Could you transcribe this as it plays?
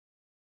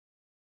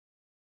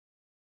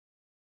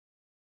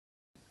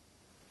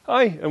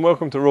Hi and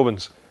welcome to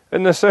Robens.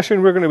 In this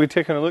session we're going to be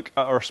taking a look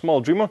at our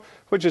Small Dreamer,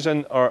 which is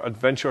in our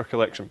Adventure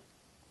collection.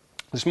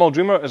 The Small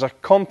Dreamer is a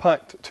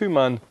compact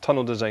two-man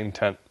tunnel design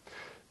tent.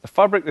 The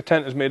fabric the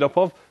tent is made up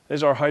of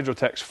is our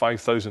Hydrotex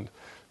 5000,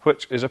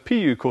 which is a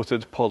PU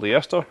coated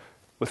polyester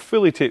with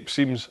fully taped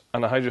seams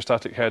and a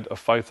hydrostatic head of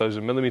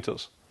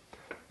 5000mm.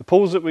 The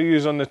poles that we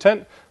use on the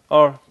tent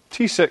are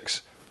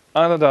T6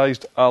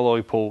 anodized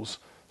alloy poles.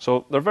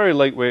 So they're very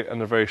lightweight and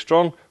they're very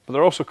strong, but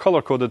they're also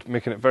colour coded,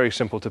 making it very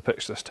simple to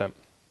pitch this tent.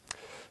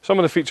 Some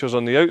of the features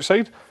on the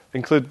outside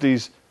include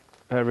these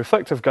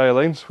reflective guy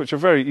lines, which are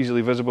very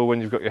easily visible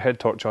when you've got your head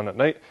torch on at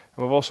night,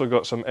 and we've also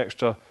got some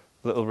extra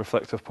little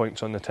reflective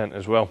points on the tent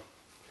as well.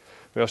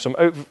 We have some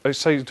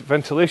outside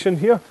ventilation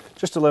here,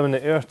 just allowing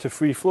the air to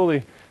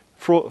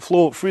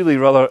flow freely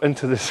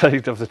into the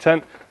side of the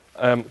tent,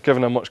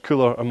 giving a much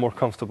cooler and more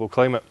comfortable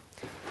climate.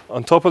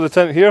 On top of the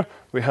tent here,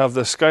 we have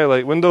the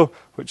skylight window,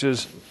 which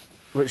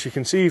you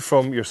can see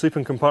from your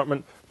sleeping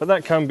compartment, but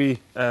that can be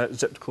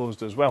zipped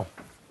closed as well.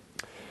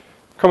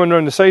 Coming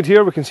around the side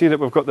here, we can see that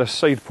we've got this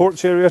side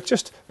porch area,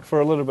 just for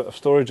a little bit of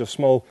storage of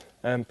small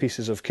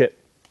pieces of kit.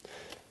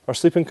 Our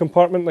sleeping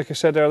compartment, like I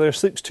said earlier,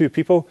 sleeps 2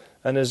 people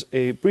and is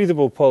a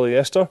breathable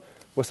polyester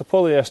with a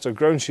polyester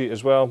ground sheet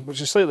as well, which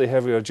is slightly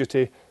heavier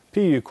duty,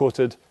 PU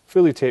coated,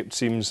 fully taped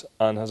seams,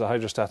 and has a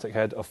hydrostatic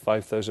head of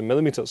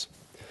 5000mm.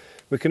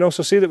 We can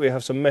also see that we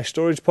have some mesh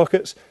storage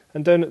pockets,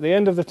 and down at the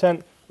end of the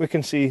tent we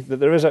can see that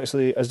there is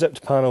actually a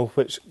zipped panel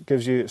which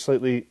gives you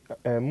slightly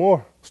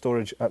more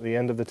storage at the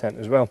end of the tent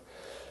as well.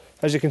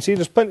 As you can see,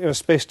 there's plenty of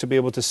space to be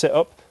able to sit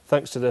up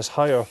thanks to this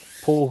higher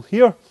pole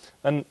here,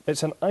 and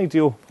it's an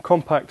ideal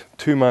compact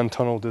two-man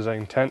tunnel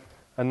design tent,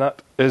 and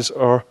that is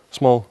our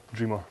Small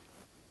Dreamer.